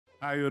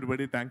Hi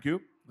everybody, thank you.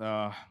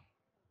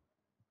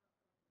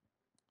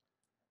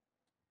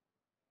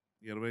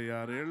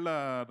 26 ఏళ్ల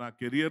నా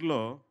కెరియర్‌లో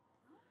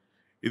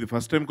ఇది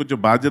ఫస్ట్ టైం కొంచెం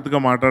బాధ్యతగా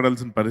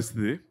మాట్లాడాల్సిన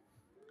పరిస్థితి.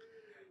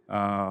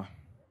 ఆహ్,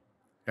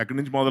 ఎక్కడి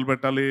నుంచి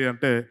మొదలుపెట్టాలి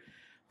అంటే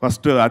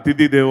ఫస్ట్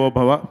అతిథి దేవో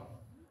భవ.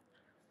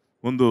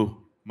 ముందు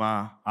మా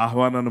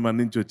ఆహ్వానాన్ని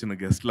మన్నించి వచ్చిన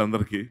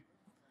గెస్ట్‌లందరికీ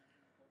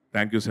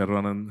థ్యాంక్ యూ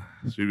శర్వానంద్,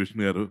 శ్రీ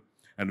విష్ణు గారు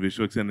అండ్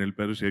విశ్వక్సేన్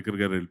వెళ్ళిపోయారు, శేఖర్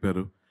గారు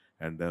వెళ్ళిపోయారు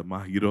అండ్ మా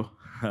hero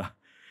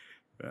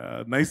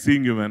nice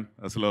seeing you man.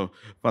 అసలు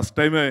ఫస్ట్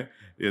టైమే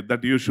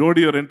that you showed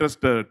your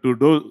interest to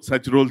do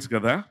such roles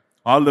కదా.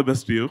 All the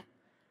best you.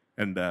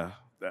 And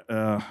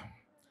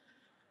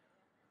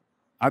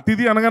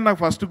అతిథి అనగా నాకు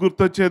ఫస్ట్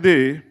గుర్తొచ్చేది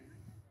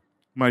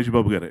మహేష్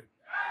బాబు గారే.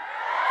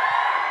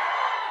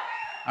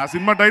 ఆ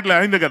సినిమా టైటిల్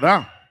అయింది కదా,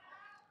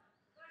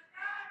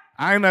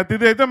 ఆయన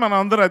అతిథి అయితే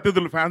మన అందరు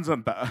అతిథులు ఫ్యాన్స్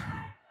అంతా.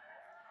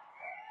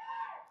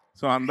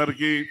 సో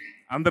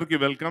అందరికీ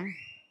వెల్కమ్.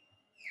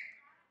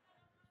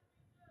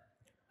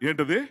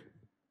 ఏంటది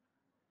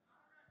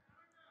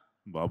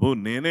బాబు,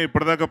 నేనే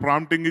ఇప్పటిదాకా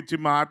ప్రాంప్టింగ్ ఇచ్చి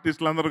మా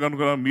ఆర్టిస్టులు అందరూ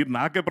కనుక్కున్నాను, మీరు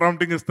నాకే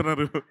ప్రాంప్టింగ్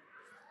ఇస్తున్నారు.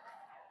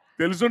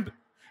 తెలుసుంటే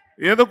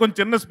ఏదో కొంచెం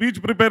చిన్న స్పీచ్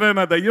ప్రిపేర్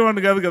అయినా అది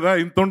అయ్యేవాడిని కాదు కదా,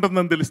 ఇంత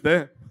ఉంటుందని తెలిస్తే.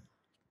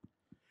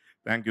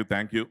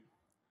 Thank you.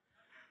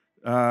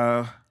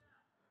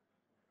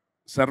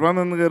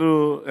 శర్వానంద్ గారు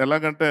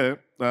ఎలాగంటే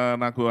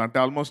నాకు అంటే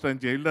ఆల్మోస్ట్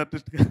ఆయన చైల్డ్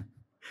ఆర్టిస్ట్గా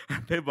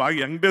అంటే బాగా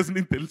యంగ్ డేస్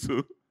నుంచి తెలుసు.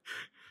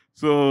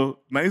 So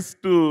nice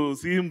to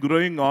see him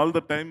growing all the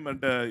time.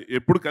 అంటే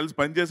ఎప్పుడు కలిసి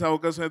పనిచేసే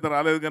అవకాశం అయితే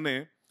రాలేదు, కానీ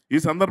ఈ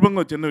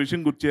సందర్భంగా చిన్న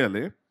విషయం గుర్తు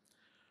చేయాలి.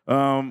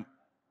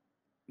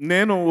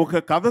 నేను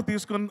ఒక కథ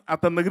తీసుకొని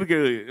అతని దగ్గరికి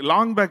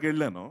లాంగ్ బ్యాక్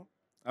వెళ్ళాను.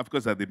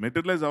 అఫ్కోర్స్ అది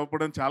మెటీరియలైజ్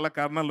అవ్వడం చాలా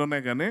కారణాలు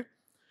ఉన్నాయి, కానీ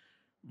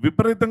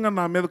విపరీతంగా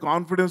నా మీద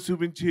కాన్ఫిడెన్స్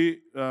చూపించి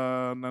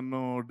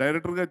నన్ను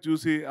డైరెక్టర్గా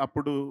చూసి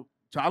అప్పుడు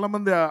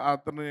చాలామంది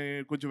అతన్ని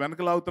కొంచెం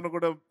వెనకలాగుతున్న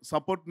కూడా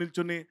సపోర్ట్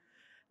నిల్చుని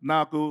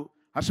నాకు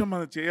హర్ష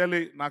మనం చేయాలి,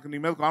 నాకు నీ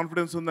మీద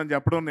కాన్ఫిడెన్స్ ఉందని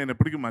చెప్పడం నేను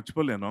ఎప్పటికీ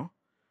మర్చిపోలేను.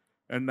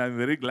 And I'm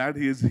very glad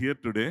he is here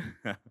today.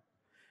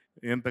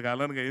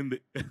 ఎంతకాలానికి అయింది.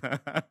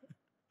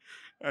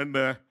 అండ్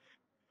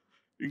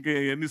ఇంకా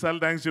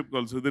ఎన్నిసార్లు థ్యాంక్స్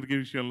చెప్పుకోవాలి సుధీర్కి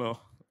విషయంలో,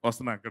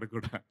 వస్తున్నా అక్కడ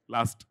కూడా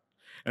లాస్ట్.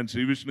 అండ్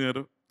శ్రీ విష్ణు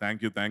గారు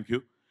థ్యాంక్ యూ.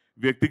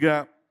 వ్యక్తిగా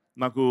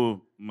నాకు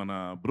మన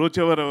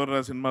బ్రోచెవర్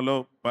సినిమాలో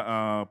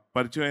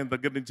పరిచయం అయిన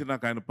దగ్గర నుంచి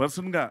నాకు ఆయన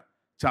పర్సన్గా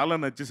చాలా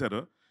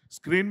నచ్చేశారు.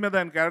 స్క్రీన్ మీద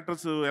ఆయన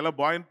క్యారెక్టర్స్ ఎలా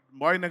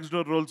బాయ్ నెక్స్ట్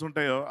డోర్ రోల్స్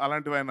ఉంటాయో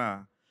అలాంటివి ఆయన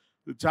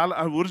చాలా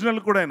ఒరిజినల్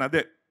కూడా ఆయన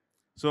అదే.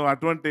 సో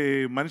అటువంటి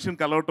మనిషిని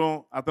కలవటం,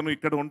 అతను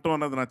ఇక్కడ ఉండటం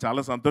అన్నది నాకు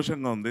చాలా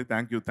సంతోషంగా ఉంది.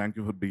 Thank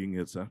you for being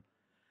here sir.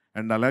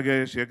 And అలాగే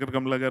శేఖర్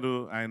కమల గారు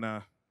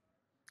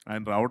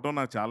ఆయన రావటం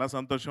నాకు చాలా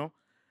సంతోషం.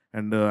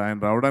 అండ్ ఆయన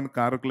రావడానికి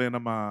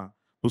కారకులైన మా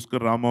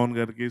పుష్కర్ రామ్మోహన్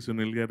గారికి,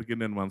 సునీల్ గారికి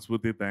నేను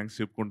మనస్ఫూర్తి థ్యాంక్స్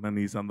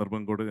చెప్పుకుంటున్నాను ఈ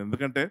సందర్భం కూడా.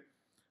 ఎందుకంటే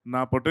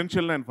నా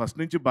పొటెన్షియల్ ఆయన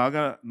ఫస్ట్ నుంచి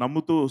బాగా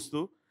నమ్ముతూ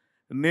వస్తూ,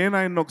 నేను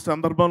ఆయన ఒక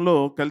సందర్భంలో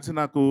కలిసి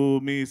నాకు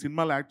మీ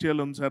సినిమాలో యాక్ట్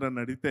చేయాలని సార్ అని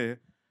అడిగితే,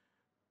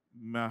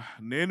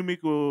 నేను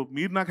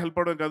మీరు నాకు హెల్ప్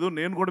అవ్వడం కాదు,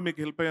 నేను కూడా మీకు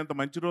హెల్ప్ అయ్యేంత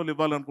మంచి రోల్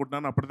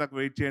ఇవ్వాలనుకుంటున్నాను, అప్పటిదాకా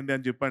వెయిట్ చేయండి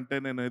అని చెప్పంటే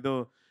నేను ఏదో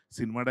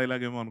సినిమా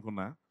డైలాగ్ ఏమో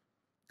అనుకున్నా.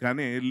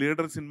 కానీ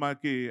లీడర్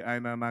సినిమాకి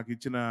ఆయన నాకు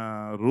ఇచ్చిన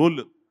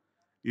రోల్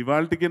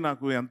ఇవాళకి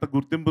నాకు ఎంత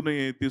గుర్తింపుని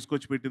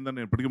తీసుకొచ్చి పెట్టిందని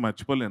నేను ఎప్పటికీ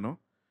మర్చిపోలేను.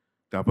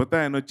 కాకపోతే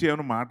ఆయన వచ్చి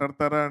ఏమైనా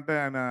మాట్లాడతారా అంటే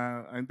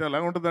ఆయనతో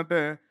ఎలా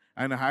ఉంటుందంటే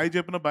ఆయన హాయ్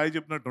చెప్పినా బాయ్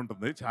చెప్పినట్టు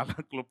ఉంటుంది. చాలా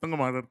క్లుప్తంగా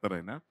మాట్లాడతారు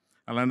ఆయన.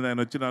 అలాంటిది ఆయన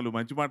వచ్చి 4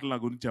 మంచి మాటలు నా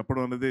గురించి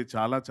చెప్పడం అనేది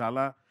చాలా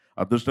చాలా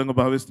అదృష్టంగా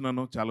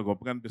భావిస్తున్నాను. చాలా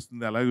గొప్పగా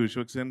అనిపిస్తుంది. అలాగే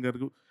విశ్వక్సేన్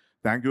గారు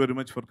thank you very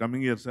much for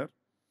coming here sir.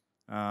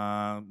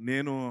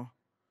 నేను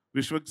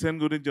విశ్వక్సేన్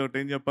గురించి ఒకటి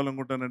ఏం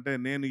చెప్పాలనుకుంటానంటే,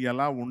 నేను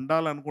ఎలా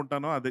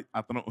ఉండాలనుకుంటానో అది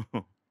అతను.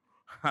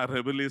 ఆ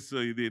రెబెలియస్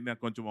ఇది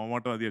నాకు కొంచెం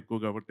మొహమాటం అది ఎక్కువ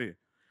కాబట్టి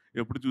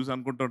ఎప్పుడు చూసి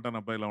అనుకుంటూ ఉంటాను,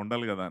 అబ్బాయి ఇలా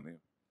ఉండాలి కదా అని.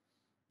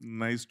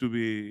 Nice to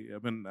be I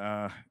mean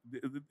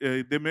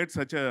they made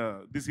such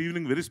this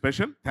evening very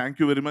special. Thank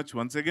you very much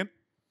once again.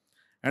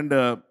 And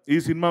ఈ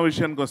సినిమా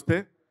విషయానికి వస్తే,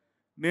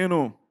 నేను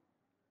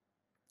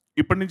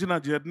ఇప్పటి నుంచి నా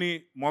జర్నీ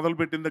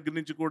మొదలుపెట్టిన దగ్గర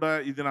నుంచి కూడా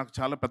ఇది నాకు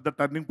చాలా పెద్ద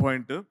టర్నింగ్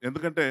పాయింట్.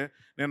 ఎందుకంటే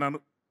నేను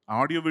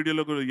ఆడియో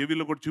వీడియోలో కూడా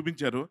ఏవీలో కూడా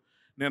చూపించారు.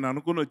 నేను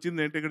అనుకుని వచ్చింది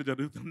ఏంటి, ఇక్కడ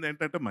జరుగుతుంది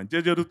ఏంటంటే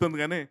మంచిగా జరుగుతుంది,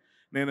 కానీ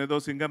నేను ఏదో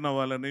సింగర్ని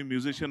అవ్వాలని,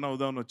 మ్యూజిషియన్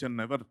అవుదామని వచ్చాను.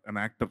 Never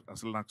an actor.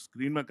 అసలు నాకు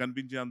స్క్రీన్ మీద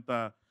కనిపించే అంత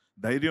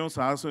ధైర్యం,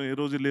 సాహసం ఏ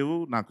రోజు లేవు.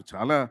 నాకు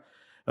చాలా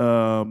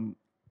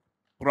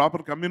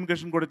ప్రాపర్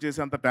కమ్యూనికేషన్ కూడా చేసే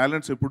అంత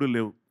టాలెంట్స్ ఎప్పుడూ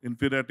లేవు.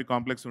 ఇన్ఫీరియారిటీ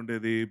కాంప్లెక్స్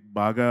ఉండేది,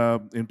 బాగా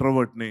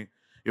ఇంట్రోవర్ట్ని,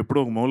 ఎప్పుడో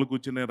ఒక మూల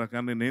కూర్చునే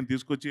రకాన్ని నేను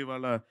తీసుకొచ్చి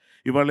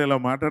ఇవాళ ఇలా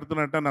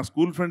మాట్లాడుతున్నట్ట నా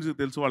స్కూల్ ఫ్రెండ్స్కి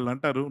తెలుసు. వాళ్ళు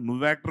అంటారు,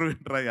 నువ్వు యాక్టర్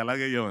ఏంట్రా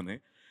ఎలాగయ్యావని.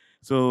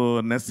 So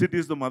necessity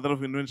is the mother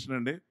of invention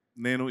అండి.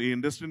 నేను ఈ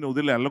ఇండస్ట్రీని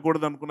వదిలి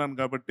వెళ్ళకూడదు అనుకున్నాను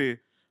కాబట్టి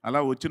అలా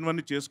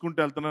వచ్చినవన్నీ చేసుకుంటూ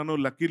వెళ్తున్నాను.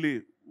 లక్కీలీ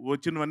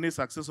వచ్చినవన్నీ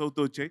సక్సెస్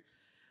అవుతూ వచ్చాయి.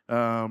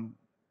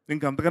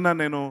 ఇంకంతకన్నా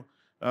నేను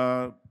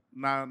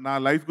నా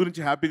లైఫ్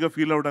గురించి హ్యాపీగా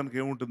ఫీల్ అవ్వడానికి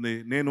ఏముంటుంది.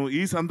 నేను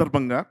ఈ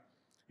సందర్భంగా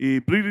ఈ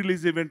ప్రీ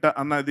రిలీజ్ ఈవెంట్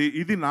అన్నది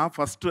ఇది నా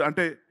ఫస్ట్.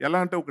 అంటే ఎలా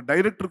అంటే ఒక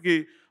డైరెక్టర్కి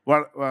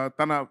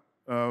తన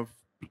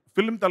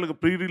ఫిల్మ్ తాలూకు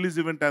ప్రీ రిలీజ్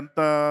ఈవెంట్ ఎంత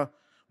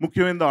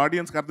ముఖ్యమైనదో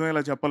ఆడియన్స్కి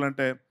అర్థమయ్యేలా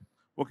చెప్పాలంటే,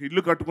 ఒక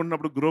ఇల్లు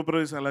కట్టుకున్నప్పుడు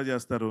గృహప్రవేశం ఎలా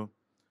చేస్తారు,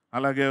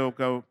 అలాగే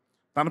ఒక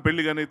తన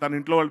పెళ్లి గాని, తన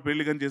ఇంట్లో వాళ్ళ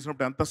పెళ్లి గాని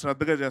చేసినప్పుడు ఎంత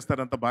శ్రద్ధగా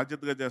చేస్తారు, ఎంత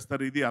బాధ్యతగా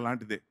చేస్తారు. ఇది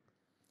అలాంటిదే.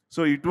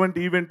 సో, ఇటువంటి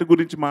ఈవెంట్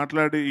గురించి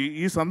మాట్లాడి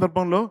ఈ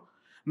సందర్భంలో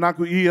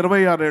నాకు ఈ 26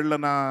 ఏళ్ల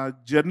నా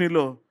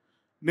జర్నీలో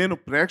నేను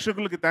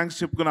ప్రేక్షకులకి థాంక్స్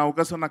చెప్పుకునే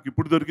అవకాశం నాకు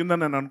ఇప్పుడు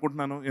దొరికిందని నేను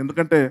అనుకుంటున్నాను.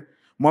 ఎందుకంటే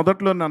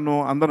మొదట్లో నన్ను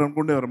అందరూ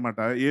అనుకునేవారన్నమాట.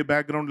 ఏ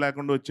బ్యాక్‌గ్రౌండ్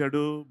లేకుండా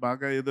వచ్చాడు,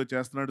 బాగా ఏదో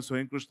చేస్తున్నాడు,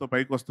 స్వయం కృషితో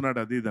పైకొస్తున్నాడు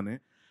అది ఇదని.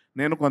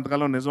 నేను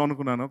కొంతకాలం నిజం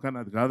అనుకున్నాను. కానీ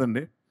అది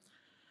కాదండి.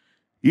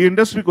 ఈ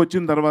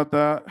ఇండస్ట్రీకొచ్చిన తర్వాత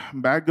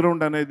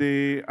బ్యాక్‌గ్రౌండ్ అనేది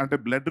అంటే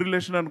బ్లడ్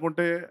రిలేషన్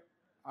అనుకుంటే,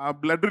 ఆ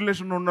బ్లడ్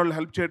రిలేషన్ ఉన్నోళ్ళు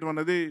హెల్ప్ చేయడం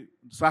అనేది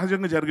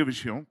సహజంగా జరిగే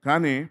విషయం.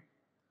 కానీ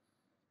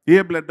ఏ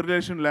బ్లడ్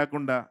రిలేషన్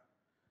లేకుండా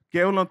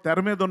కేవలం తెర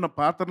మీద ఉన్న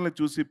పాత్రల్ని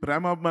చూసి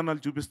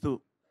ప్రేమాభిమానాలు చూపిస్తూ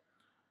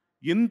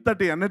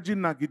ఇంతటి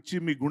ఎనర్జీని నాకిచ్చి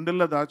మీ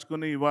గుండెల్లో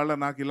దాచుకొని ఇవాళ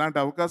నాకు ఇలాంటి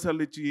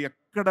అవకాశాలు ఇచ్చి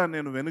ఎక్కడ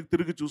నేను వెనక్కి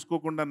తిరిగి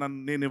చూసుకోకుండా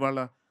నేను ఇవాళ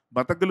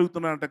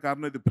బతకగలుగుతున్నానంటే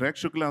కారణం ఇది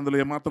ప్రేక్షకులే, అందులో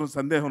ఏమాత్రం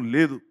సందేహం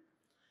లేదు.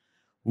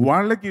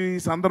 వాళ్ళకి ఈ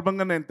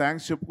సందర్భంగా నేను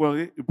థాంక్స్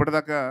చెప్పుకోవాలి.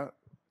 ఇప్పటిదాకా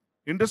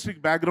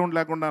ఇండస్ట్రీకి బ్యాక్‌గ్రౌండ్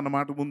లేకుండా అన్న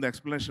మాట ముందు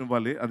ఎక్స్‌ప్లనేషన్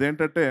ఇవ్వాలి.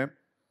 అదేంటంటే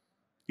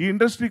ఈ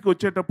ఇండస్ట్రీకి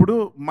వచ్చేటప్పుడు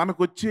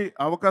మనకొచ్చే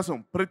అవకాశం,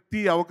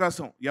 ప్రతి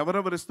అవకాశం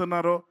ఎవరెవరు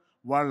ఇస్తున్నారో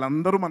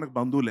వాళ్ళందరూ మనకు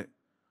బంధువులే.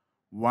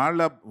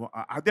 వాళ్ళ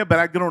అదే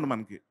బ్యాక్‌గ్రౌండ్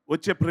మనకి.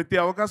 వచ్చే ప్రతి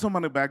అవకాశం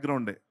మనకి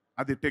బ్యాక్‌గ్రౌండే.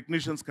 అది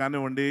టెక్నీషియన్స్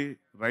కానివ్వండి,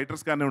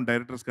 రైటర్స్ కానివ్వండి,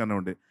 డైరెక్టర్స్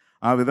కానివ్వండి.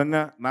 ఆ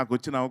విధంగా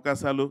నాకొచ్చిన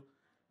అవకాశాలు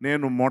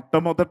నేను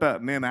మొట్టమొదట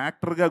నేను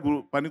యాక్టర్‌గా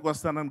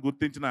పనికొస్తానని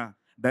గుర్తించిన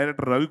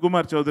డైరెక్టర్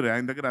రవికుమార్ చౌదరి.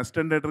 ఆయన దగ్గర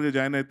అసిస్టెంట్ డైరెక్టర్‌గా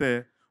జాయిన్ అయితే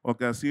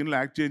ఒక సీన్‌లో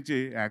యాక్ట్ చేయించి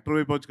యాక్టర్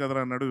అయిపోవచ్చు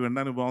కదరా అన్నాడు.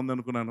 వినడానికి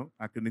బాగుందనుకున్నాను.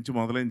 అక్కడి నుంచి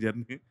మొదలైన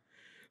జర్నీ.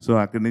 సో,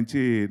 అక్కడి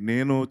నుంచి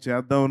నేను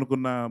చేద్దాం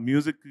అనుకున్న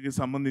మ్యూజిక్‌కి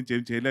సంబంధించి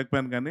ఏం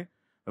చేయలేకపోయాను కానీ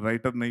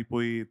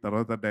రైటర్‌నయిపోయి,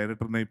 తర్వాత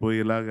డైరెక్టర్‌నయిపోయి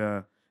ఇలాగా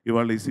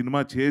ఇవాళ ఈ సినిమా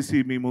చేసి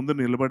మీ ముందు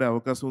నిలబడే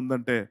అవకాశం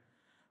ఉందంటే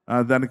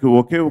దానికి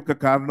ఒకే ఒక్క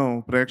కారణం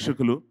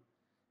ప్రేక్షకులు.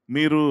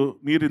 మీరు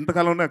మీరు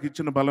ఇంతకాలం నాకు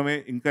ఇచ్చిన బలమే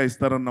ఇంకా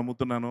ఇస్తారని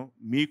నమ్ముతున్నాను.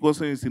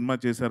 మీకోసం ఈ సినిమా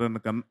చేశారన్న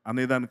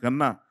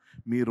అనేదానికన్నా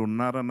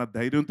మీరున్నారన్న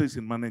ధైర్యంతో ఈ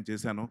సినిమా నేను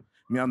చేశాను.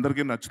 మీ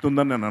అందరికీ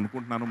నచ్చుతుందని నేను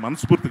అనుకుంటున్నాను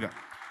మనస్ఫూర్తిగా.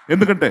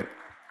 ఎందుకంటే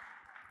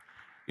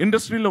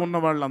ఇండస్ట్రీలో ఉన్న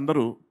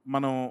వాళ్ళందరూ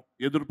మనం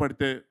ఎదురు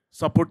పడితే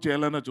సపోర్ట్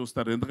చేయాలనే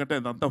చూస్తారు. ఎందుకంటే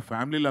అదంతా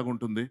ఫ్యామిలీ లాగా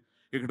ఉంటుంది.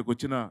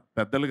 ఇక్కడికొచ్చిన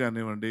పెద్దలు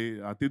కానివ్వండి,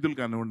 అతిథులు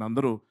కానివ్వండి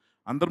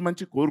అందరూ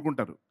మంచి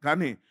కోరుకుంటారు.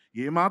 కానీ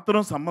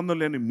ఏమాత్రం సంబంధం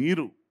లేని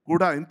మీరు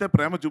కూడా ఇంతే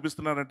ప్రేమ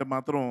చూపిస్తున్నారంటే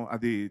మాత్రం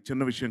అది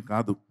చిన్న విషయం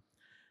కాదు.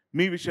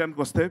 మీ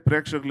విషయానికొస్తే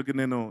ప్రేక్షకులకి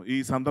నేను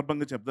ఈ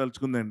సందర్భంగా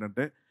చెప్పదలుచుకుంది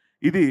ఏంటంటే,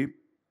 ఇది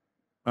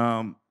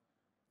ఆహ్,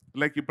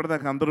 లైక్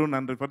ఇప్పటిదాకా అందరూ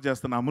నన్ను రిఫర్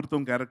చేస్తున్న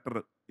 'అమృతం' క్యారెక్టర్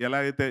ఎలా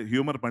అయితే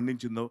హ్యూమర్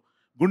పండించిందో,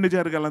 'గుండె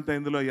జారిగలంతా'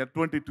 ఇందులో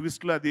ఎటువంటి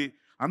ట్విస్ట్‌లు అది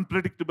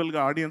అన్‌ప్రెడిక్టబుల్‌గా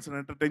ఆడియన్స్‌ని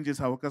ఎంటర్‌టైన్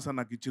చేసే అవకాశం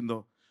నాకిచ్చిందో,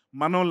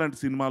 'మనం' లాంటి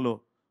సినిమాలో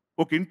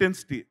ఒక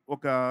ఇంటెన్సిటీ,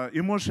 ఒక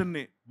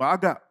ఎమోషన్‌ని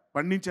బాగా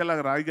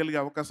పండించేలాగా రాయగలిగే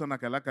అవకాశం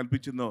నాకెలా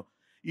కల్పించిందో,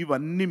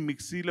 ఇవన్నీ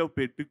మిక్సీలో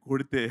పెట్టి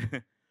కొడితే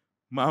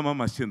 'మామ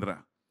మశ్చంద్ర'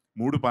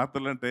 3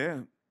 పాత్రలంటే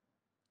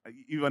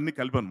ఇవన్నీ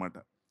కలిపనమాట.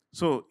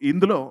 సో,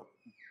 ఇందులో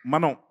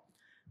మనం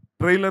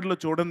ట్రైలర్‌లో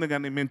చూడంది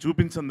గాని, మేము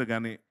చూపించింది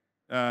గాని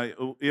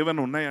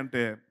ఏవైనా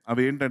ఉన్నాయంటే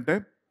అవేంటంటే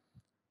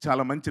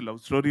చాలా మంచి లవ్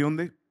స్టోరీ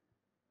ఉంది.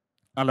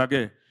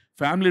 అలాగే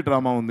ఫ్యామిలీ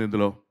డ్రామా ఉంది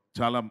ఇందులో.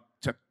 చాలా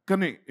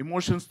చక్కని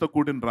ఎమోషన్స్‌తో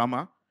కూడిన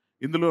డ్రామా.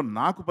 ఇందులో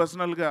నాకు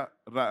పర్సనల్‌గా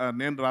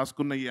నేను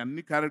రాసుకున్న ఈ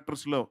అన్ని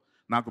క్యారెక్టర్స్‌లో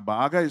నాకు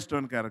బాగా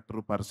ఇష్టమైన క్యారెక్టర్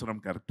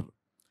పరశురామ్ క్యారెక్టర్.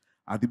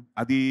 అది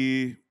అది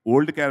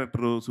ఓల్డ్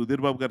క్యారెక్టరు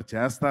సుధీర్ బాబు గారు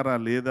చేస్తారా?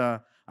 లేదా?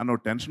 అన్న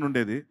ఒక టెన్షన్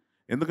ఉండేది.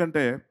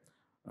 ఎందుకంటే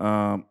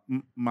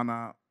మన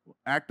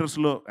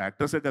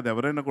యాక్టర్సే కాదు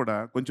ఎవరైనా కూడా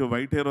కొంచెం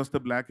వైట్ హెయిర్ వస్తే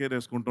బ్లాక్ హెయిర్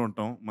వేసుకుంటూ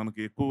ఉంటాం. మనకి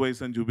ఎక్కువ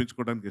వయసు అని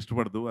చూపించుకోవడానికి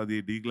ఇష్టపడదు. అది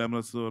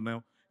డీగ్లామరస్‌నో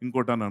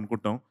ఇంకోటని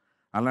అనుకుంటాం.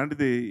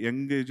 అలాంటిది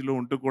యంగ్ ఏజ్‌లో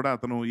ఉంటూ కూడా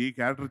అతను ఈ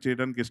క్యారెక్టర్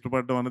చేయడానికి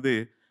ఇష్టపడడం అనేది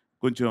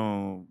కొంచెం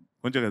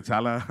కొంచెం కాదు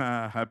చాలా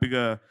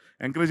హ్యాపీగా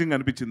ఎంకరేజింగ్‌గా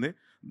అనిపించింది.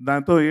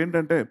 దాంతో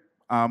ఏంటంటే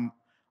ఆహ్,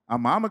 ఆ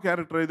మామ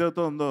క్యారెక్టర్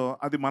ఏదైతే ఉందో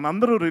అది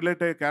మనందరూ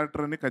రిలేట్ అయ్యే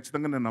క్యారెక్టర్ అని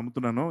ఖచ్చితంగా నేను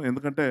నమ్ముతున్నాను.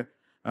 ఎందుకంటే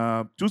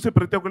చూసే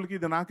ప్రతి ఒక్కళ్ళకి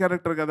ఇది నా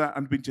క్యారెక్టర్ కదా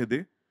అనిపించేది.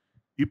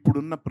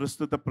 ఇప్పుడున్న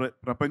ప్రస్తుత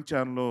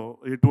ప్రపంచంలో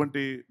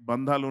ఎటువంటి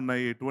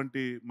బంధాలున్నాయి,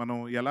 ఎటువంటి మనం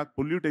ఎలా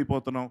పొల్యూట్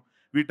అయిపోతున్నాం,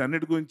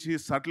 వీటన్నిటి గురించి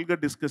సటిల్‌గా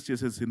డిస్కస్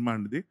చేసే సినిమా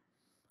అండి ఇది.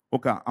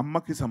 ఒక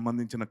అమ్మకి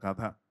సంబంధించిన కథ.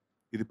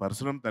 ఇది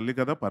పరశురామ్ తల్లి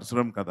కథ,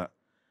 పరశురామ్ కథ.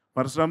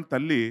 పరశురామ్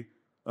తల్లి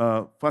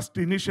ఫస్ట్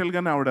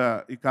ఇనీషియల్‌గానే ఆవిడ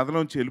ఈ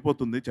కథలోంచి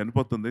వెళ్ళిపోతుంది,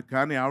 చనిపోతుంది.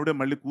 కానీ ఆవిడే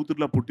మళ్ళీ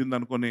కూతురులా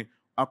పుట్టిందనుకోని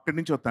అక్కడి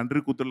నుంచి ఒక తండ్రి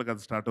కూతుర్ల కథ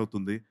స్టార్ట్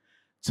అవుతుంది.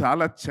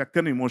 చాలా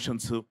చక్కని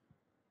ఎమోషన్స్.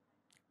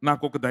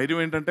 నాకొక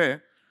ధైర్యం ఏంటంటే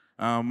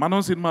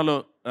 'మనం' సినిమాలో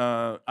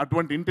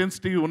అటువంటి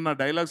ఇంటెన్సిటీ ఉన్న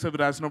డైలాగ్స్ అవి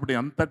రాసినప్పుడు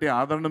ఎంతటి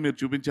ఆదరణ మీరు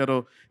చూపించారో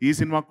ఈ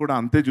సినిమాకు కూడా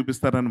అంతే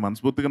చూపిస్తారని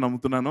మనస్ఫూర్తిగా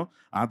నమ్ముతున్నాను.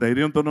 ఆ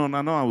ధైర్యంతోనే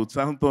ఉన్నాను, ఆ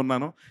ఉత్సాహంతో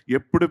ఉన్నాను.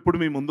 ఎప్పుడెప్పుడు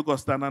మీ ముందుకు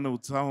వస్తాననే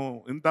ఉత్సాహం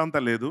ఇంత అంత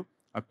లేదు.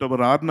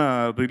 అక్టోబర్ 6న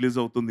రిలీజ్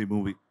అవుతుంది ఈ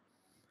మూవీ.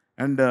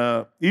 అండ్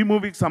ఈ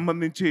మూవీకి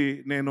సంబంధించి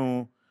నేను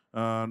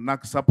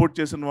నాకు సపోర్ట్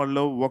చేసిన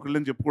వాళ్ళలో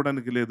ఒకళ్ళని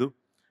చెప్పుకోవడానికి లేదు.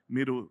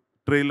 మీరు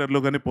ట్రైలర్‌లో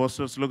గాని,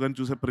 పోస్టర్స్‌లో గాని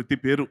చూసే ప్రతి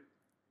పేరు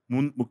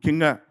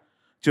ముఖ్యంగా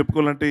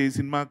చెప్పుకోవాలంటే ఈ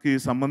సినిమాకి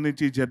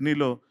సంబంధించి ఈ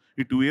జర్నీలో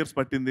ఈ 2 ఇయర్స్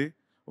పట్టింది.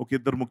 ఒక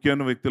ఇద్దరు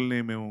ముఖ్యమైన వ్యక్తుల్ని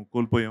మేము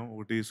కోల్పోయాం.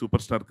 ఒకటి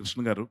సూపర్ స్టార్ కృష్ణ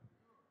గారు.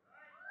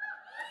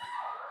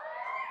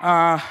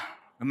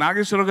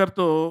 నాగేశ్వర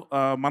గారితో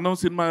మనం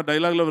సినిమా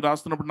డైలాగ్‌లు అవి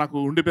రాస్తున్నప్పుడు నాకు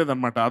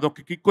ఉండిపోయేదనమాట.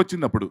 అదొక కిక్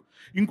వచ్చిందప్పుడు.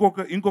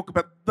 ఇంకొక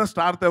పెద్ద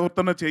స్టార్‌తో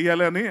ఎవరితోనో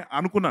చేయాలి అని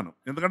అనుకున్నాను.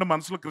 ఎందుకంటే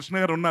మనసులో కృష్ణ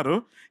గారు ఉన్నారు.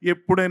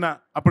 ఎప్పుడైనా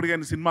అప్పటికి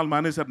ఆయన సినిమాలు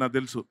మానేశారు నాకు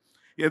తెలుసు.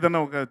 ఏదైనా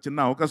ఒక చిన్న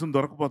అవకాశం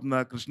దొరకపోతుందా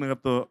కృష్ణ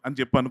గారితో అని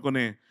చెప్పి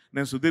అనుకోని,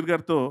 నేను సుధీర్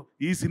గారితో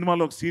ఈ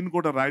సినిమాలో ఒక సీన్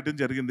కూడా రాయటం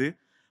జరిగింది.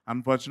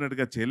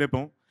 అన్‌ఫార్చునేట్‌గా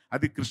చేయలేకపోయాం.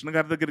 అది కృష్ణ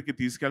గారి దగ్గరికి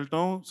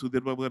తీసుకెళ్ళటం,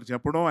 సుధీర్ బాబు గారు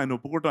చెప్పడం, ఆయన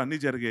ఒప్పుకోవటం అన్నీ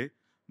జరిగాయి.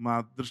 మా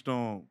అదృష్టం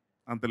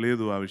అంత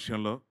లేదు ఆ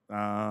విషయంలో.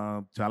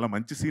 చాలా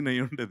మంచి సీన్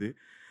అయ్యుండేది.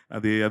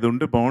 అది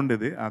ఉంటే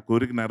బావుండేది. ఆ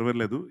కోరిక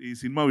నెరవేరలేదు. ఈ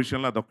సినిమా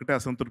విషయంలో అదొక్కటే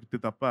అసంతృప్తి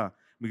తప్ప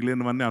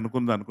మిగిలినవన్నీ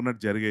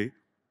అనుకున్నట్టు జరిగాయి.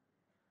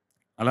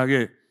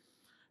 అలాగే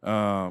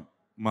ఆహ్,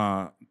 మా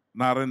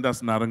నారాయణ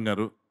దాస్ నారంగ్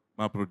గారు,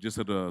 మా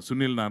ప్రొడ్యూసర్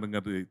సునీల్ నారంగ్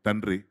గారి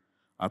తండ్రి.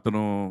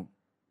 అతను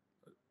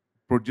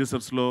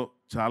ప్రొడ్యూసర్స్‌లో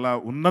చాలా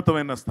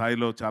ఉన్నతమైన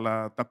స్థాయిలో, చాలా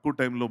తక్కువ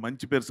టైంలో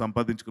మంచి పేరు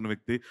సంపాదించుకున్న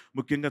వ్యక్తి.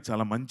 ముఖ్యంగా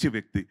చాలా మంచి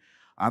వ్యక్తి.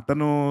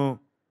 అతను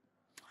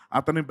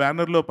అతని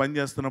బ్యానర్‌లో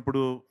పనిచేస్తున్నప్పుడు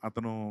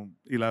అతను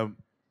ఇలా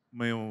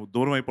మేము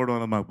దూరం అయిపోవడం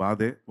అనేది మాకు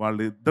బాధే.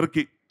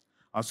 వాళ్ళిద్దరికీ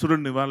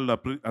అసురుడి నివాళులు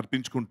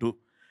అర్పించుకుంటూ,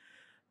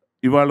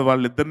 ఇవాళ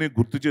వాళ్ళిద్దరిని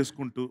గుర్తు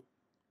చేసుకుంటూ,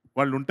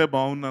 వాళ్ళుంటే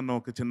బావుండన్న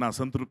ఒక చిన్న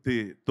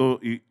అసంతృప్తితో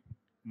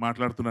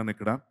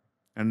మాట్లాడుతున్నానిక్కడ.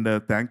 And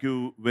thank you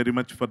very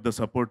much for the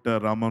support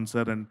Rammohan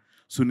sir and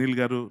Sunil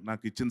గారు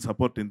నాకు ఇచ్చిన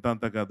సపోర్ట్ ఇంత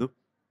అంతా కాదు.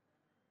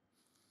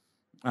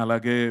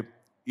 అలాగే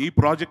ఈ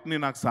ప్రాజెక్ట్‌ని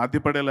నాకు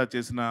సాధ్యపడేలా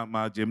చేసిన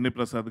మా జెమినీ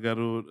ప్రసాద్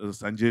గారు,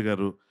 సంజయ్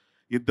గారు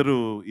ఇద్దరు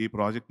ఈ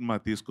ప్రాజెక్ట్‌ని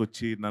మాకు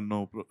తీసుకొచ్చి నన్ను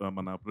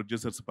మన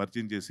ప్రొడ్యూసర్స్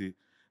పరిచయం చేసి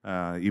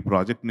ఈ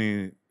ప్రాజెక్ట్‌ని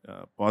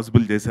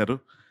పాసిబుల్ చేశారు.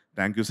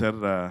 Thank you sir.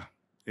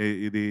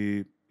 ఇది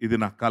ఇది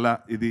నా కల.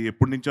 ఇది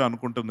ఎప్పటినుంచో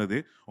అనుకుంటున్నది.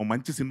 ఓ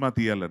మంచి సినిమా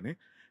తీయాలని.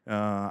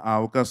 ఆ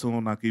అవకాశం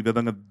నాకు ఈ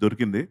విధంగా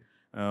దొరికింది.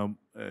 ఆహ్,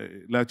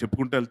 ఇలా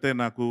చెప్పుకుంటూ వెళ్తే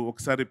నాకు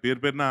ఒకసారి పేరు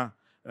పేరున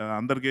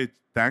అందరికీ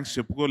థ్యాంక్స్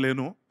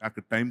చెప్పుకోలేను.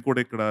 అక్కడ టైం కూడా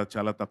ఇక్కడ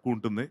చాలా తక్కువ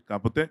ఉంటుంది.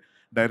 కాకపోతే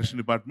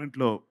డైరెక్షన్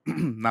డిపార్ట్మెంట్‌లో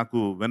నాకు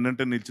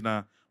వెన్నంటే నిలిచిన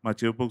మా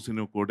చెవిపోగు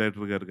సినిమా కో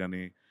డైరెక్టర్ గారు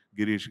గానీ,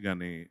 గిరీష్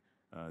గానీ,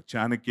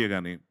 చాణక్య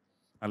గానీ,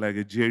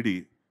 అలాగే జేడీ,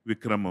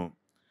 విక్రమ్,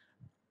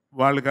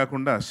 వాళ్ళు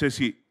కాకుండా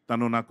శశి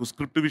తను నాకు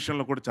స్క్రిప్ట్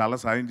విషయంలో కూడా చాలా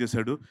సాయం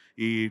చేశాడు.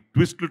 ఈ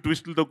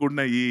ట్విస్టులతో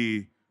కూడిన ఈ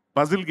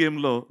పజిల్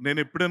గేమ్‌లో నేను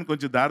ఎప్పుడైనా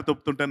కొంచెం దారి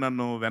తప్పుతుంటే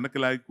నన్ను వెనక్కి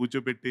లాగి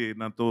కూర్చోబెట్టి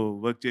నాతో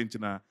వర్క్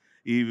చేయించిన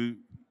ఈ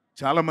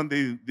చాలామంది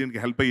దీనికి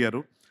హెల్ప్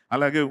అయ్యారు.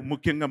 అలాగే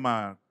ముఖ్యంగా మా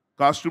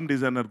కాస్ట్యూమ్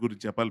డిజైనర్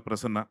గురించి చెప్పాలి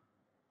ప్రసన్న.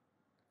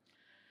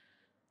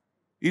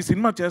 ఈ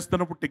సినిమా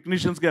చేస్తున్నప్పుడు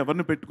టెక్నీషియన్స్‌గా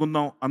ఎవరిని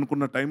పెట్టుకుందాం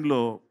అనుకున్న టైంలో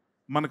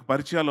మనకు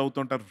పరిచయాలు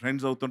అవుతుంటారు,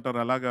 ఫ్రెండ్స్ అవుతుంటారు.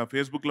 అలాగా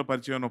ఫేస్‌బుక్‌లో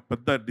పరిచయమైన ఒక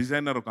పెద్ద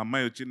డిజైనర్ ఒక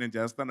అమ్మాయి వచ్చి నేను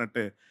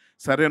చేస్తానంటే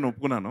సరే అని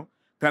ఒప్పుకున్నాను.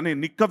 కానీ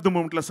నిక్ ఆఫ్ ది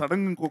మూమెంట్‌లో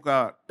సడెన్‌గా ఇంకొక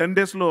 10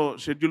 డేస్‌లో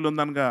షెడ్యూల్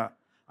ఉందనగా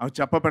ఆమె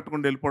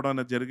చెప్పపెట్టకుండా వెళ్ళిపోవడం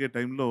అనేది జరిగే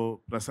టైంలో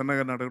ప్రసన్న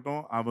గారిని అడగటం,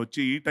 ఆమె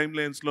వచ్చి ఈ టైమ్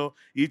లైన్స్‌లో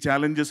ఈ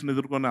ఛాలెంజెస్‌ని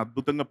ఎదుర్కొని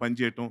అద్భుతంగా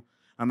పనిచేయటం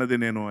అన్నది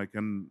నేను I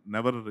can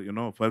never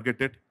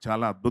forget it.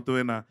 చాలా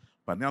అద్భుతమైన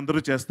పని అందరూ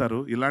చేస్తారు.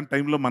 ఇలాంటి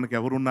టైంలో మనకు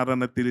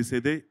ఎవరున్నారన్నది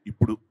తెలిసేదే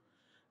ఇప్పుడు.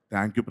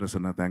 Thank you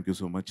Prasanna. Thank you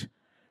so much.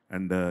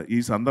 And ఈ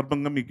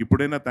సందర్భంగా మీకు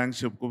ఇప్పుడైనా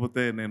థ్యాంక్స్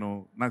చెప్పుకోకపోతే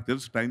నాకు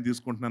తెలుసు టైం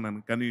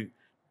తీసుకుంటున్నానని. కానీ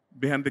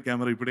బిహైండ్ ది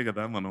కెమెరా ఇప్పుడే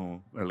కదా మనం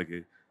వాళ్ళకి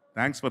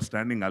థ్యాంక్స్ ఫర్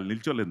స్టాండింగ్. ఆళ్ళు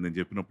నిల్చోలేదు నేను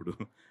చెప్పినప్పుడు.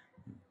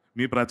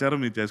 మీ ప్రచారం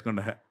మీరు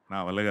చేసుకోండి. నా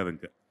వల్ల కాదు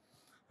ఇంకా.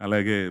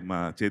 అలాగే మా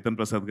చైతన్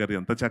ప్రసాద్ గారు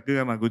ఎంత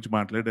చక్కగా నా గురించి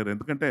మాట్లాడారు.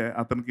 ఎందుకంటే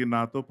అతనికి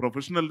నాతో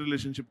ప్రొఫెషనల్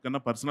రిలేషన్‌షిప్ కన్నా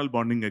పర్సనల్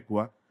బాండింగ్ ఎక్కువ.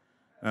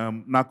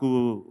 నాకు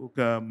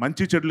ఒక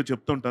మంచి చెడులు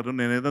చెప్తుంటారు.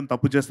 నేను ఏదైనా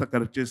తప్పు చేస్తే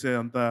కరెక్ట్ చేసే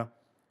అంత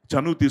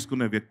చనువు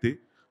తీసుకునే వ్యక్తి.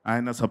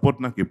 ఆయన సపోర్ట్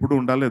నాకు ఎప్పుడూ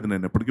ఉండాలి. అది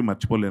నేను ఎప్పటికీ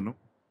మర్చిపోలేను.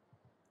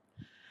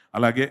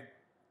 అలాగే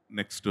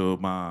నెక్స్ట్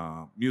మా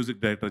మ్యూజిక్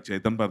డైరెక్టర్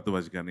చైతన్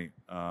భరద్వాజ్ గాని,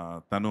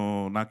 తను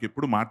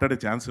నాకెప్పుడు మాట్లాడే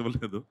ఛాన్స్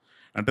ఇవ్వలేదు.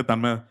 అంటే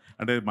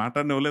అంటే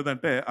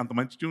మాట్లాడనివ్వలేదంటే అంత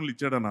మంచి ట్యూన్‌లు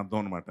ఇచ్చాడని అర్థం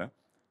అనమాట.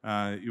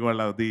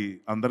 ఇవాళ అది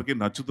అందరికీ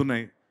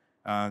నచ్చుతున్నాయి.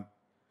 ఆహ్,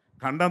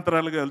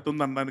 ఖండాంతరాలుగా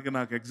వెళ్తుందనడానికి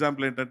నాకు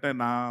ఎగ్జాంపుల్ ఏంటంటే,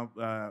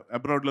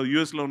 అబ్రాడ్‌లో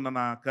యూఎస్‌లో ఉన్న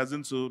నా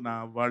కజిన్స్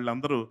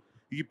వాళ్ళందరూ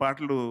ఈ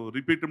పాటలు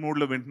రిపీట్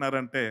మోడ్‌లో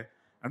వింటున్నారంటే,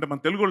 అంటే మన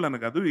తెలుగోళ్ళని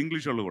కాదు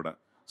ఇంగ్లీష్ వాళ్ళు కూడా.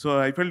 So,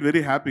 I felt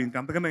very happy.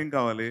 ఇంకంతకన్నా ఏం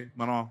కావాలి?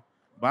 మనం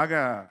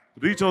బాగా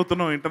రీచ్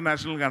అవుతున్నాం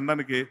ఇంటర్నేషనల్‌గా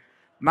అనడానికి.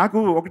 నాకు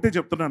ఒకటే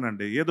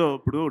చెప్తున్నానండి. ఏదో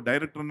ఇప్పుడు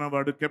డైరెక్టర్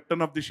అన్నవాడు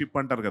కెప్టెన్ ఆఫ్ ది షిప్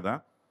అంటారు కదా!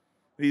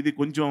 ఇది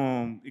కొంచెం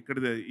ఇక్కడ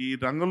ఈ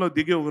రంగంలో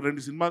దిగి ఒక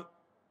 2 సినిమా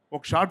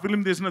ఒక షార్ట్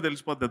ఫిల్మ్ తీసినా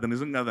తెలిసిపోద్ది అది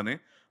నిజం కాదని.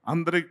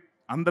 అందరి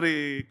అందరి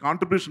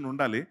కాంట్రిబ్యూషన్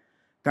ఉండాలి.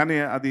 కానీ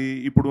అది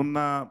ఇప్పుడు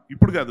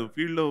కాదు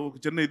ఫీల్డ్‌లో ఒక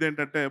చిన్న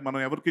ఇదేంటంటే మనం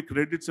ఎవరికీ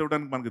క్రెడిట్స్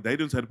ఇవ్వడానికి మనకు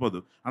ధైర్యం సరిపోదు.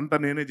 అంతా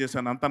నేనే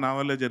చేశాను, అంతా నా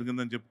వల్లే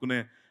జరిగిందని చెప్పుకునే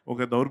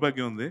ఒక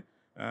దౌర్భాగ్యం ఉంది.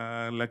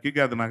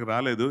 లక్కీగా అది నాకు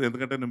రాలేదు.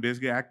 ఎందుకంటే నేను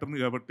బేసిక్‌గా యాక్టర్‌ని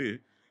కాబట్టి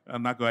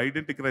నాకు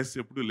ఐడెంటిటీ క్రైసిస్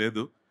ఎప్పుడూ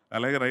లేదు.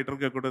 అలాగే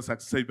రైటర్‌గా కూడా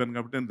సక్సెస్ అయిపోయాను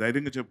కాబట్టి నేను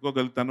ధైర్యంగా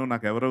చెప్పుకోగలుగుతాను.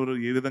 నాకు ఎవరెవరు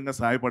ఏ విధంగా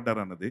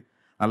సహాయపడ్డారన్నది.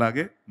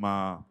 అలాగే మా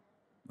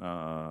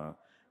ఆహ్,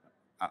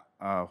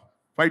 ఆహ్,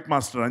 ఫైట్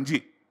మాస్టర్ అంజి.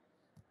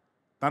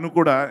 తను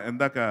కూడా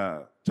ఇందాక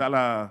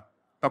చాలా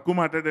తక్కువ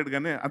మాట్లాడాడు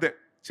గానీ, అదే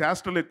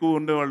చేష్టలు ఎక్కువ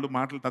ఉండేవాళ్ళు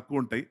మాటలు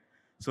తక్కువుంటాయి.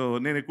 సో,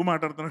 నేను ఎక్కువ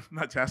మాట్లాడుతున్నాను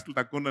నా చేష్టలు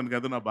తక్కువున్నాను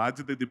కాదు. నా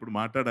బాధ్యత ఇది ఇప్పుడు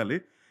మాట్లాడాలి.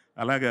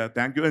 అలాగా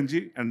థాంక్ యూ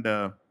అంజి. అండ్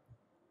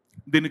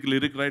దీనికి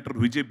లిరిక్ రైటర్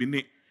విజయ్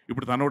బిన్ని.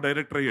 ఇప్పుడు తను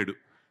డైరెక్టర్ అయ్యాడు.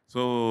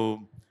 సో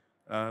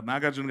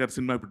నాగార్జున గారి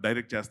సినిమా ఇప్పుడు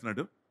డైరెక్ట్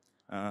చేస్తున్నాడు.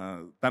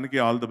 తనకి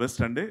ఆల్ ది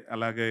బెస్ట్ అండి.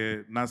 అలాగే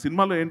నా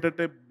సినిమాలో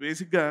ఏంటంటే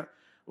బేసిక్గా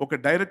ఒక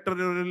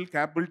డైరెక్టరియల్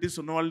క్యాపబిలిటీస్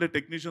ఉన్న వాళ్ళే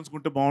టెక్నీషియన్స్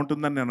ఉంటే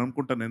బాగుంటుందని నేను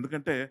అనుకుంటాను.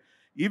 ఎందుకంటే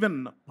ఈవెన్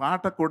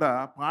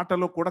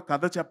పాటలో కూడా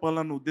కథ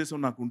చెప్పాలన్న ఉద్దేశం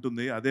నాకు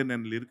ఉంటుంది. అదే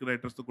నేను లిరిక్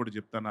రైటర్స్తో కూడా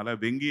చెప్తాను. అలా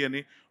వెంగి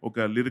అని ఒక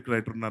లిరిక్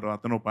రైటర్ ఉన్నారు,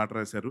 అతను పాట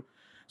రాశారు.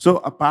 సో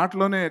ఆ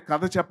పాటలోనే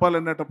కథ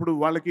చెప్పాలనేటప్పుడు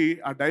వాళ్ళకి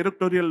ఆ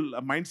డైరెక్టోరియల్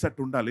మైండ్ సెట్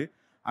ఉండాలి.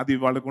 అది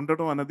వాళ్ళకు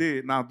ఉండటం అన్నది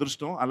నా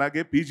అదృష్టం.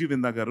 అలాగే పీజీ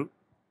విందా గారు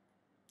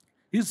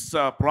ఈజ్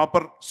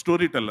ప్రాపర్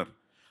స్టోరీ టెల్లర్.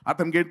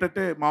 అతనికి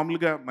ఏంటంటే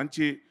మామూలుగా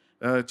మంచి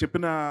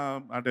చెప్పిన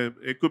అంటే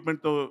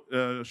ఎక్విప్మెంట్తో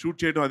షూట్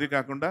చేయడం అది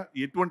కాకుండా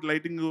ఎటువంటి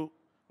లైటింగ్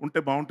ఉంటే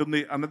బాగుంటుంది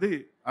అన్నది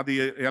అది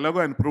ఎలాగో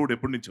ఆయన ప్రూవ్డ్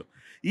ఎప్పటి నుంచో.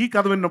 ఈ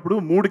కథ విన్నప్పుడు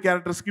 3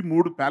 క్యారెక్టర్స్కి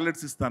 3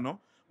 ప్యాలెట్స్ ఇస్తాను.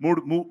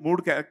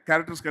 మూడు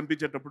క్యారెక్టర్స్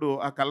కనిపించేటప్పుడు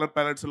ఆ కలర్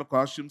ప్యాలెట్స్లో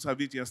కాస్ట్యూమ్స్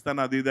అవి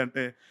చేస్తాను అది ఇది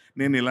అంటే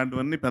నేను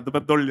ఇలాంటివన్నీ పెద్ద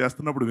పెద్దోళ్ళు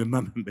చేస్తున్నప్పుడు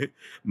విన్నానండి.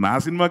 నా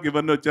సినిమాకి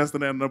ఇవన్నీ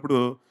వచ్చేస్తున్నాయి అన్నప్పుడు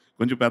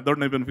కొంచెం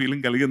పెద్దోడిని అయిపోయిన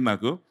ఫీలింగ్ కలిగింది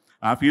నాకు.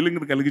 ఆ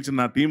ఫీలింగ్ని కలిగించిన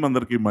నా టీం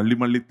అందరికీ మళ్ళీ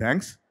మళ్ళీ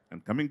థ్యాంక్స్.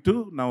 అండ్ కమింగ్ టు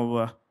నా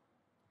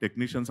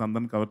టెక్నీషియన్స్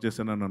అందరిని కవర్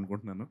చేశానని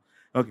అనుకుంటున్నాను.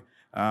 ఓకే,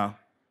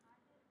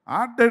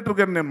 ఆర్ట్ డైరెక్టర్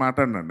గారిని నేను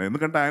మాట్లాడినండి.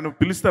 ఎందుకంటే ఆయన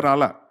పిలిస్తే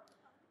రాలా.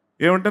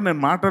 ఏమంటే నేను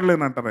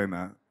మాట్లాడలేనంటారు ఆయన.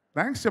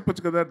 థ్యాంక్స్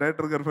చెప్పొచ్చు కదా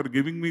డైరెక్టర్ గారు for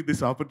giving me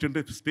this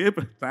opportunity.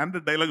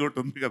 Standard dialogue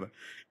ఒకటి ఉంది కదా,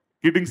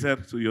 kidding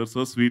sir, so your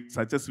so sweet,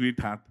 such a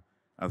sweet heart.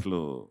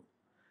 అసలు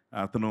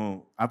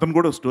అతను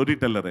కూడా స్టోరీ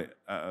టెల్లరే.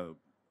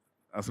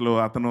 అసలు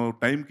అతను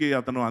టైంకి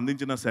అతను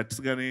అందించిన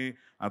సెట్స్ కానీ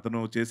అతను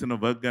చేసిన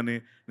వర్క్ కానీ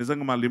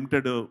నిజంగా మా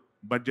లిమిటెడ్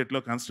బడ్జెట్లో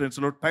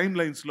కన్స్టెంట్స్లో టైం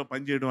లైన్స్లో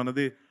పనిచేయడం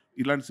అనేది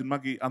ఇలాంటి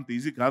సినిమాకి అంత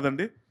ఈజీ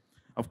కాదండి.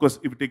 అఫ్కోర్స్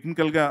ఇవి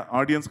టెక్నికల్గా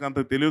ఆడియన్స్కి అంత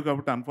తెలియదు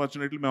కాబట్టి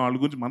అన్ఫార్చునేట్లీ మేము వాళ్ళ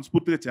గురించి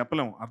మనస్ఫూర్తిగా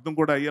చెప్పలేము. అర్థం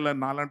కూడా అయ్యేలా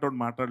నాలాంటి వాడు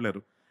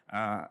మాట్లాడలేరు.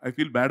 I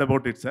feel bad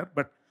about it sir,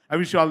 but I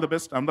wish all the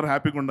best. అందరూ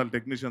హ్యాపీగా ఉండాలి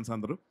టెక్నీషియన్స్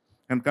అందరూ.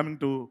 And coming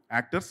to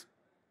actors,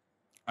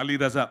 Ali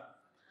రజా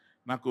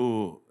నాకు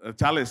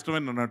చాలా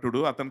ఇష్టమైన నటుడు.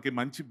 అతనికి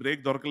మంచి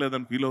బ్రేక్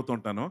దొరకలేదని ఫీల్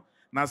అవుతుంటాను.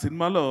 నా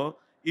సినిమాలో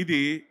ఇది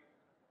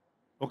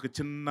ఒక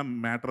చిన్న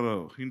మ్యాటర్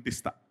హింట్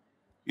ఇస్తా.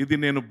 ఇది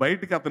నేను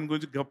బయటికి అతని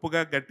గురించి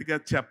గట్టిగా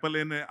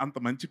చెప్పలేని అంత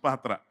మంచి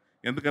పాత్ర.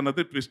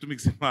 ఎందుకన్నది ట్విస్ట్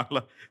మీకు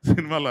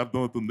సినిమాలో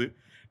అర్థమవుతుంది.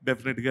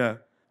 డెఫినెట్గా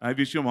I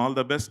wish you all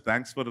the best.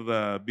 Thanks for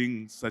being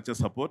such a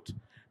support.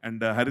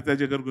 And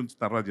Hariteja గారి గురించి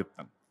తర్వాత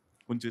చెప్తాను,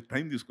 కొంచెం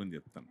టైం తీసుకొని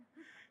చెప్తాను.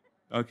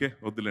 ఓకే,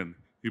 వద్దులేండి,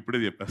 ఇప్పుడే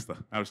చెప్పేస్తా.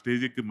 ఆ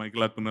స్టేజ్కి మైక్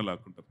లాక్కున్నా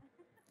లాక్కుంటారు.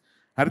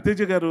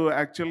 హరితేజ గారు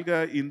యాక్చువల్గా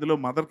ఇందులో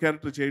మదర్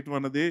క్యారెక్టర్ చేయటం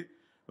అన్నది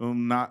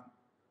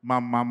మా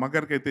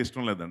అమ్మగారికి అయితే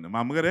ఇష్టం లేదండి. మా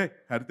అమ్మగారే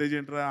హరితేజ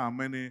ఏంటరా ఆ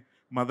అమ్మాయిని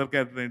మదర్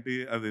క్యారెక్టర్ ఏంటి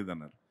అది ఇది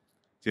అన్నారు.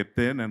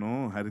 చెప్తే నేను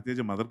హరితేజ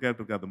మదర్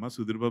క్యారెక్టర్ కాదమ్మా,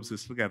 సుధీర్ బాబు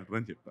సిస్టర్ క్యారెక్టర్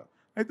అని చెప్పా.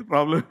 అయితే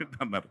ప్రాబ్లం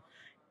ఏంటన్నారు.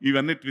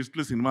 ఇవన్నీ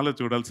ట్విస్ట్లు సినిమాలో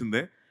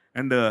చూడాల్సిందే.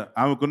 అండ్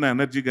ఆమెకున్న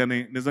ఎనర్జీ కానీ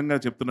నిజంగా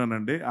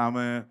చెప్తున్నానండి,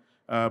 ఆమె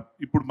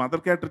ఇప్పుడు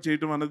మదర్ క్యారెక్టర్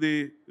చేయటం అనేది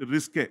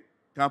రిస్కే.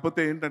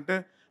 కాకపోతే ఏంటంటే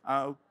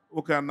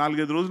ఒక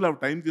 4-5 రోజులు ఆవిడ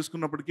టైం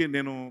తీసుకున్నప్పటికీ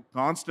నేను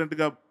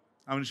కాన్స్టెంట్గా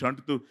ఆమెను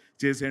షంటుతూ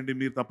చేసేయండి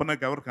మీరు తప్ప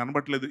నాకు ఎవరు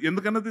కనబట్టలేదు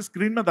ఎందుకన్నది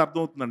స్క్రీన్ మీద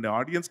అర్థమవుతుందండి.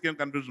 ఆడియన్స్కి ఏం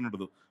కన్ఫ్యూజన్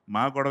ఉండదు,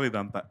 మా గొడవ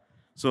ఇదంతా.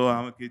 సో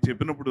ఆమెకి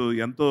చెప్పినప్పుడు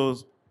ఎంతో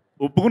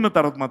ఒప్పుకున్న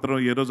తర్వాత మాత్రం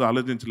ఏ రోజు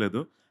ఆలోచించలేదు.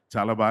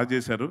 చాలా బాగా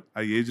చేశారు.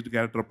 ఆ ఏజ్డ్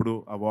క్యారెక్టర్ అప్పుడు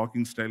ఆ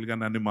వాకింగ్ స్టైల్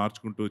కానీ అన్నీ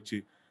మార్చుకుంటూ వచ్చి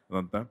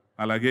అదంతా.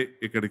 అలాగే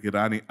ఇక్కడికి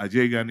రాని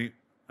అజయ్ కానీ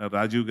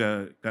రాజీవ్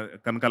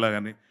కనకాల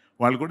కానీ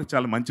వాళ్ళు కూడా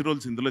చాలా మంచి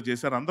రోల్స్ ఇందులో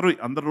చేశారు.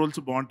 అందరు రోల్స్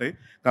బాగుంటాయి.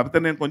 కాకపోతే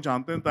నేను కొంచెం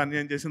అంత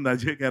అన్యాయం చేసింది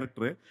అజయ్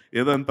క్యారెక్టరే.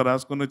 ఏదో అంత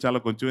రాసుకుని చాలా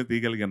కొంచెమే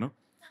తీయగలిగాను.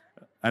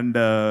 And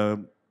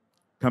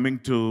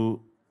coming to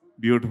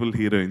beautiful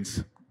heroines,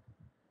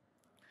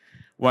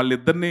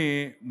 వాళ్ళిద్దరిని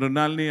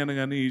మృణాల్ని అని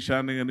కానీ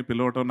ఈషాని కానీ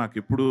పిలవటం నాకు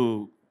ఎప్పుడు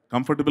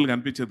కంఫర్టబుల్గా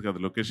అనిపించేది కదా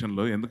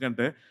లొకేషన్లో.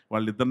 ఎందుకంటే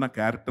వాళ్ళిద్దరు నా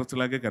క్యారెక్టర్స్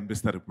లాగే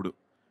కనిపిస్తారు ఇప్పుడు.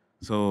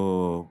 సో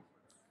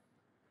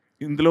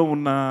ఇందులో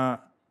ఉన్న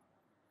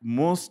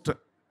most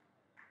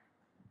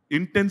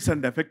intense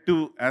and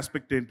effective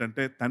aspect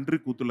ఏంటంటే తండ్రి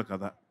కూతుళ్ళ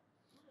కథ.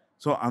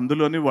 సో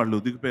అందులోని వాళ్ళు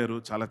ఒదిగిపోయారు,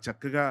 చాలా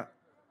చక్కగా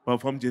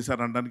పర్ఫామ్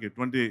చేశారనడానికి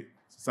ఎటువంటి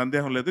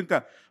సందేహం లేదు. ఇంకా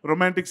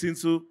రొమాంటిక్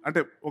సీన్స్ అంటే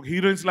ఒక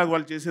హీరోయిన్స్ లాగా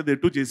వాళ్ళు చేసేది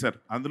ఎటు చేశారు,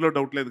 అందులో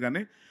డౌట్ లేదు.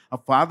 కానీ ఆ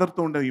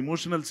ఫాదర్తో ఉండే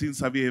ఇమోషనల్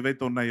సీన్స్ అవి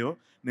ఏవైతే ఉన్నాయో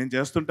నేను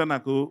చేస్తుంటే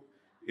నాకు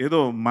ఏదో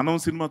మనం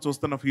సినిమా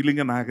చూస్తున్న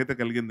ఫీలింగ్ నాకైతే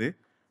కలిగింది.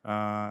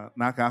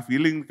 నాకు ఆ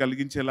ఫీలింగ్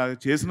కలిగించేలా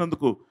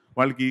చేసినందుకు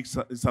వాళ్ళకి ఈ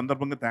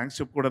సందర్భంగా థ్యాంక్స్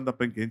చెప్పుకోవడం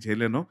తప్ప ఇంకేం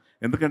చేయలేను.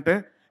 ఎందుకంటే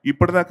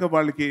ఇప్పటిదాకా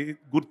వాళ్ళకి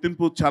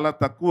గుర్తింపు చాలా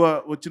తక్కువ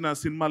వచ్చిన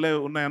సినిమాలే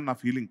ఉన్నాయని నా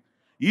ఫీలింగ్.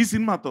 ఈ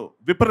సినిమాతో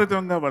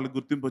విపరీతంగా వాళ్ళకి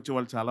గుర్తింపు వచ్చి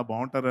వాళ్ళు చాలా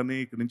బాగుంటారని,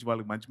 ఇక్కడి నుంచి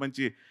వాళ్ళకి మంచి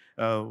మంచి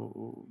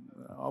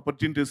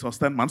ఆపర్చునిటీస్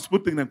వస్తాయని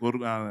మనస్ఫూర్తిగా నేను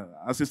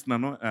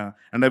ఆశిస్తున్నాను.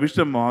 And I wish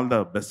them all the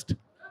best.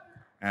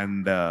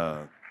 And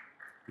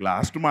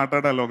last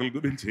మాట్లాడాలి ఒకరి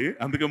గురించి,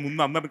 అందుకే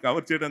ముందు అందరిని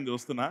కవర్ చేయడానికి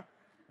చూస్తున్నా.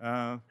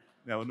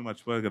 ఎవరిని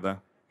మర్చిపోయారు కదా,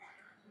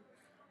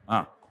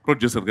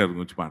 ప్రొడ్యూసర్ గారి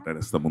గురించి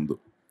మాట్లాడేస్తా ముందు.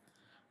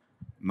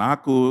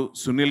 నాకు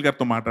సునీల్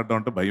గారితో మాట్లాడడం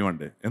అంటే భయం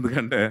అండి.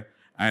 ఎందుకంటే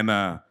ఆయన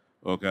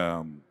ఒక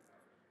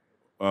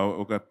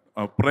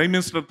ప్రైమ్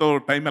మినిస్టర్తో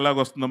టైం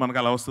ఎలాగొస్తుందో మనకు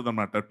అలా వస్తుంది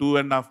అనమాట.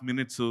 2.5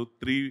 minutes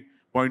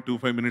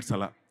 3.25 minutes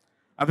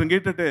అతనికి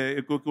ఏంటంటే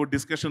ఎక్కువ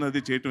డిస్కషన్ అది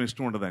చేయటం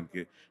ఇష్టం ఉండదు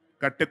ఆయనకి.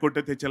 కట్టె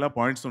కొట్టే తెచ్చేలా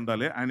పాయింట్స్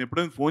ఉండాలి. ఆయన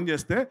ఎప్పుడైనా ఫోన్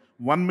చేస్తే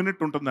 1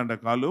 మినిట్ ఉంటుందండి ఆ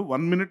కాలు.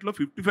 1 మినిట్‌లో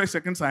 55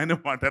 సెకండ్స్ ఆయనే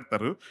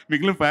మాట్లాడతారు.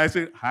 మిగిలిన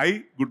 5 hi,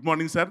 good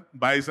morning sir,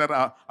 bye sir,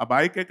 ఆ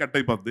బాయ్‌కే కట్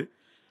అయిపోద్ది.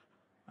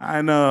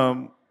 ఆయన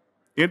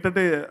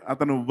ఏంటంటే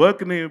అతను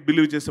వర్క్‌ని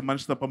బిలీవ్ చేసే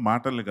మనిషి తప్ప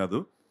మాటల్ని కాదు.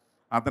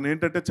 అతను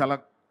ఏంటంటే చాలా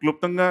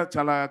క్లుప్తంగా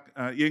చాలా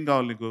ఏం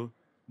కావాలి నీకు?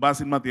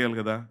 సినిమా తీయాలి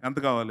కదా! ఎంత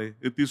కావాలి?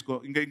 ఇది తీసుకో.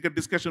 ఇంకా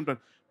డిస్కషన్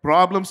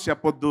ప్రాబ్లమ్స్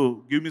చెప్పొద్దు.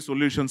 గివ్ మీ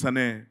సొల్యూషన్స్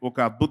అనే ఒక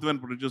అద్భుతమైన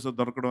ప్రొడ్యూసర్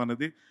దొరకడం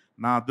అనేది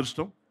నా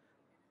అదృష్టం.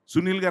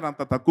 సునీల్ గారు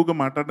అంత తక్కువగా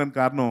మాట్లాడడానికి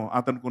కారణం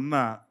అతనికున్న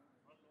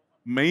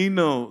మెయిన్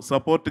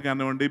సపోర్ట్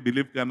కానివ్వండి,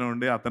 బిలీఫ్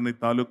కానివ్వండి, అతని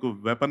తాలూకు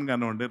వెపన్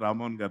కానివ్వండి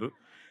రామ్మోహన్ గారు.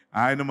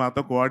 ఆయన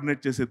మాతో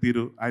కోఆర్డినేట్ చేసే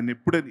తీరు, ఆయన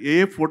ఎప్పుడైనా ఏ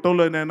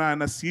ఫోటోలోనైనా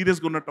ఆయన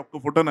సీరియస్‌గా ఉన్నట్టు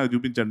ఒక్క ఫోటో నాకు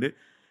చూపించండి.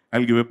 I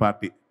will give a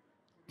party.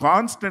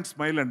 Constant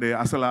smile అండి.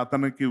 అసలు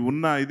అతనికి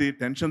ఉన్న ఇది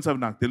టెన్షన్స్ అవి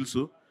నాకు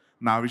తెలుసు.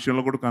 నా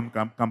విషయంలో కూడా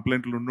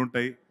కంప్లెయింట్లు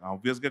ఉండుంటాయి.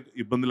 ఆబ్వియస్‌గా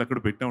ఇబ్బందులు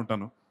ఎక్కడో పెట్టే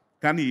ఉంటాను.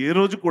 కానీ ఏ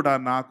రోజు కూడా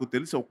నాకు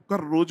తెలిసి ఒక్క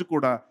రోజు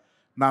కూడా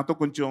నాతో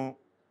కొంచెం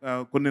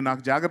కొన్ని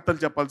నాకు జాగ్రత్తలు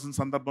చెప్పాల్సిన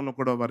సందర్భంలో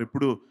కూడా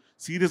వారెప్పుడు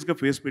సీరియస్‌గా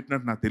ఫేస్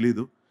పెట్టినట్టు నాకు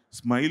తెలీదు.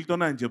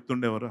 స్మైల్‌తోనే ఆయన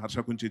చెప్తుండేవారు. హర్ష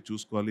కొంచెం ఇది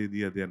చూసుకోవాలి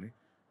ఇది అది అని.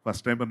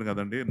 ఫస్ట్ టైమ్ అని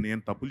కదండీ.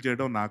 నేను తప్పులు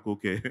చేయడం నాకు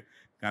ఓకే.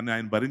 కానీ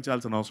ఆయన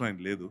భరించాల్సిన అవసరం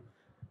ఆయనకి లేదు.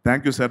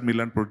 Thank you sir.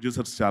 మీలాంటి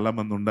ప్రొడ్యూసర్స్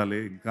చాలామంది ఉండాలి.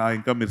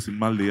 ఇంకా మీరు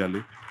సినిమాలు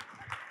తీయాలి.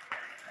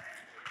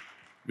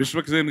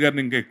 విశ్వక్సేన్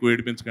గారిని ఇంకా ఎక్కువ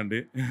ఏడిపించకండి.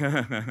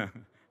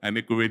 ఆయన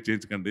ఎక్కువ వెయిట్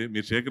చేయించకండి.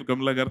 మీరు శేఖర్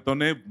కమ్లా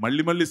గారితోనే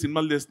మళ్ళీ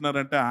సినిమాలు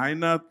తీస్తున్నారంటే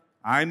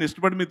ఆయన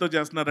ఇష్టపడి మీతో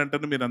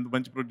చేస్తున్నారంటేనే మీరు అంత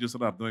మంచి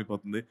ప్రొడ్యూసర్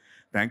అర్థమైపోతుంది.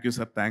 Thank you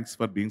sir. Thanks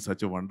for being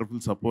such a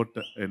wonderful support.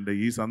 And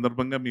ఈ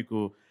సందర్భంగా మీకు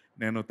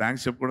నేను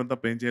థ్యాంక్స్ చెప్పుకోవడం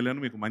తప్ప ఏం చేయలేను.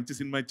 మీకు మంచి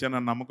సినిమా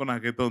ఇచ్చానన్న నమ్మకం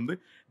నాకైతే ఉంది.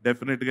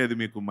 డెఫినెట్గా ఇది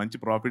మీకు మంచి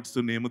ప్రాఫిట్స్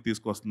నేమ్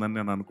తీసుకొస్తుందని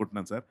నేను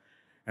అనుకుంటున్నాను sir.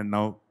 And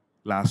now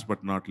last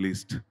but not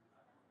least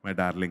my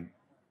darling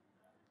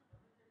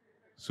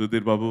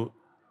Sudheer Babu.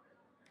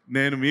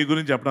 నేను మీ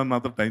గురించి చెప్పడానికి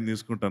మాత్రం టైం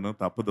తీసుకుంటాను,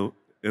 తప్పదు.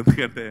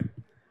 ఎందుకంటే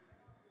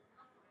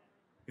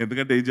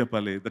ఏం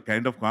చెప్పాలి, the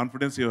kind of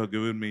confidence you have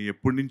given me.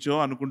 ఎప్పటి నుంచో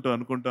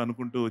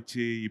అనుకుంటూ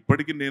వచ్చి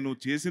ఇప్పటికి నేను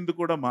చేసింది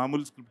కూడా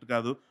మామూలు స్క్రిప్ట్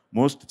కాదు,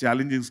 మోస్ట్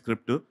ఛాలెంజింగ్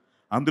స్క్రిప్ట్.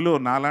 అందులో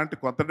నాలాంటి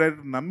కొత్త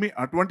డైరెక్టర్ నమ్మి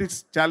అటువంటి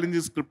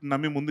ఛాలెంజింగ్ స్క్రిప్ట్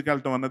నమ్మి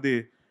ముందుకెళ్ళటం అన్నది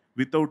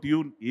వితౌట్ యూ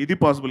ఏది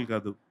పాసిబుల్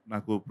కాదు.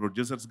 నాకు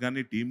ప్రొడ్యూసర్స్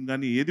కానీ టీమ్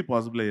కానీ ఏది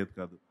పాసిబుల్ అయ్యేది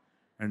కాదు.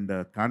 And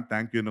can't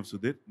thank you enough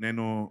Sudheer.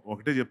 నేను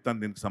ఒకటే చెప్తాను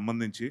దీనికి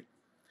సంబంధించి,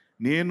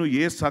 నేను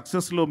ఏ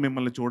సక్సెస్లో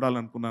మిమ్మల్ని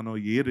చూడాలనుకున్నానో,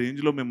 ఏ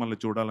రేంజ్లో మిమ్మల్ని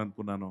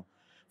చూడాలనుకున్నానో,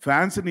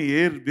 ఫ్యాన్స్ని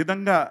ఏ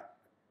విధంగా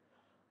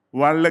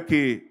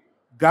వాళ్ళకి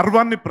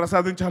గర్వాన్ని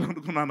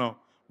ప్రసాదించాలనుకున్నానో,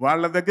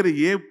 వాళ్ళ దగ్గర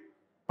ఏ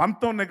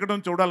పంతం నెగ్గడం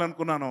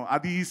చూడాలనుకున్నానో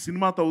అది ఈ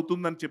సినిమాతో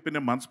అవుతుందని చెప్పి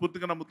నేను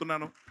మనస్ఫూర్తిగా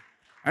నమ్ముతున్నాను.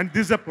 And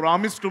this a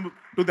promise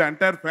to the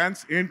entire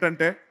fans.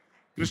 ఏంటంటే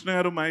కృష్ణ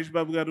గారు, మహేష్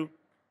బాబు గారు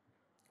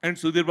అండ్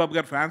సుధీర్ బాబు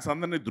గారు ఫ్యాన్స్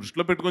అందరినీ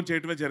దృష్టిలో పెట్టుకొని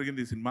చేయటమే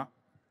జరిగింది ఈ cinema.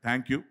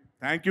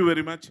 Thank you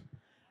very much.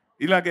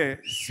 ఇలాగే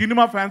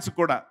సినిమా ఫ్యాన్స్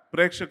కూడా,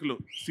 ప్రేక్షకులు,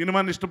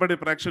 సినిమాని ఇష్టపడే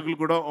ప్రేక్షకులు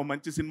కూడా ఓ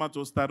మంచి సినిమా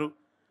చూస్తారు,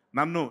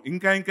 నన్ను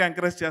ఇంకా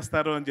ఎంకరేజ్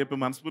చేస్తారు అని చెప్పి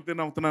మనస్ఫూర్తిగా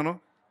నమ్ముతున్నాను.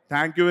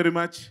 Thank you very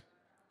much.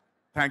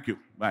 Thank you.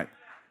 Bye.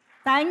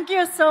 Thank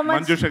you so much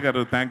Manjusha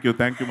గారు. థ్యాంక్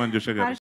యూ మంజుష గారు.